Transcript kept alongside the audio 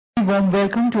warm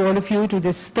welcome to all of you to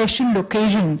this special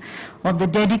occasion of the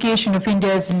dedication of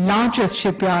India's largest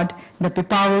shipyard, the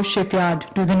Pipavav shipyard,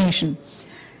 to the nation.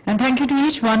 And thank you to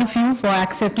each one of you for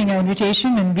accepting our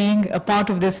invitation and being a part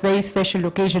of this very special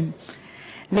occasion.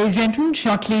 Ladies and gentlemen,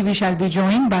 shortly we shall be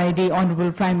joined by the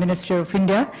Honorable Prime Minister of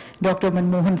India, Dr.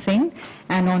 MANMOHAN Singh,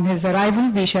 and on his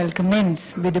arrival we shall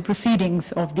commence with the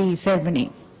proceedings of the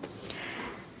ceremony.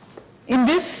 In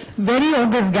this very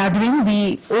august gathering,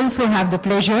 we also have the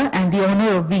pleasure and the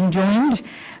honor of being joined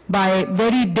by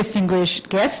very distinguished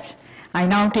guests. I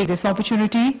now take this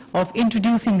opportunity of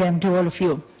introducing them to all of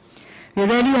you. We are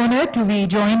really honored to be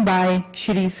joined by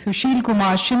Shri Sushil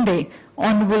Kumar Shinde,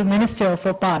 Honorable Minister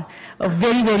for Power. A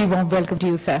very, very warm welcome to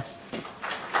you, sir.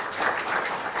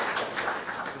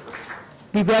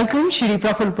 We welcome Shri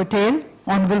Praful Patel,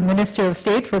 Honorable Minister of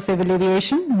State for Civil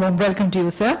Aviation. Warm welcome to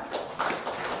you, sir.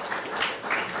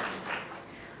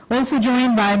 Also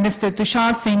joined by Mr.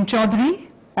 Tushar Singh Chaudhary,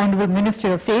 Honorable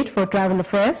Minister of State for Travel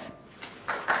Affairs.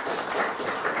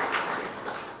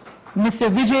 Mr.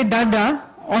 Vijay Dadda,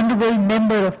 Honorable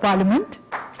Member of Parliament.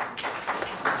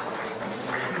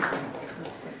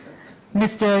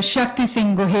 Mr. Shakti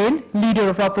Singh Gohel, Leader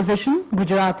of Opposition,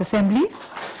 Gujarat Assembly.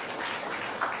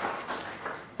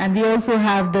 And we also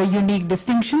have the unique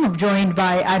distinction of joined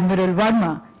by Admiral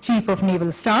Verma, Chief of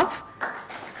Naval Staff,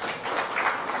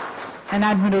 and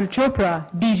Admiral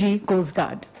Chopra, DG Coast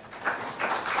Guard.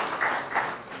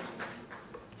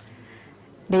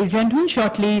 Ladies and gentlemen,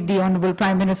 shortly the Honorable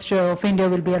Prime Minister of India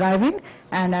will be arriving,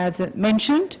 and as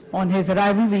mentioned, on his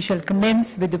arrival we shall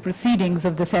commence with the proceedings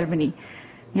of the ceremony.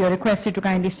 You are requested to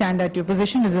kindly stand at your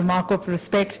position as a mark of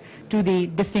respect to the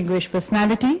distinguished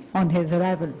personality on his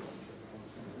arrival.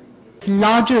 The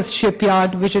largest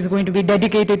shipyard which is going to be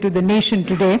dedicated to the nation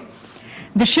today.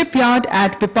 The shipyard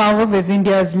at Pipavav is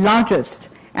India's largest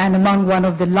and among one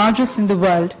of the largest in the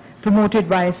world, promoted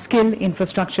by Skill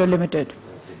Infrastructure Limited.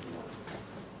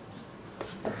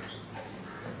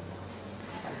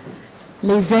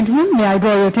 Ladies and gentlemen, may I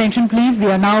draw your attention please? We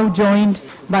are now joined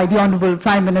by the Honorable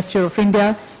Prime Minister of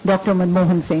India, Dr.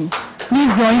 MANMOHAN Singh.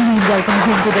 Please join me in welcoming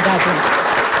him to the gathering.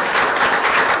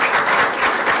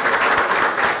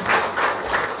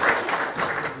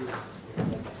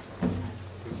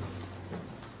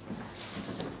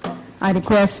 I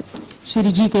request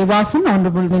Shri G. K. Vasan,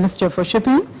 Honorable Minister for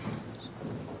Shipping,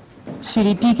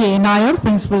 Shri T. K. Nair,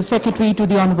 Principal Secretary to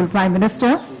the Honorable Prime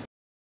Minister,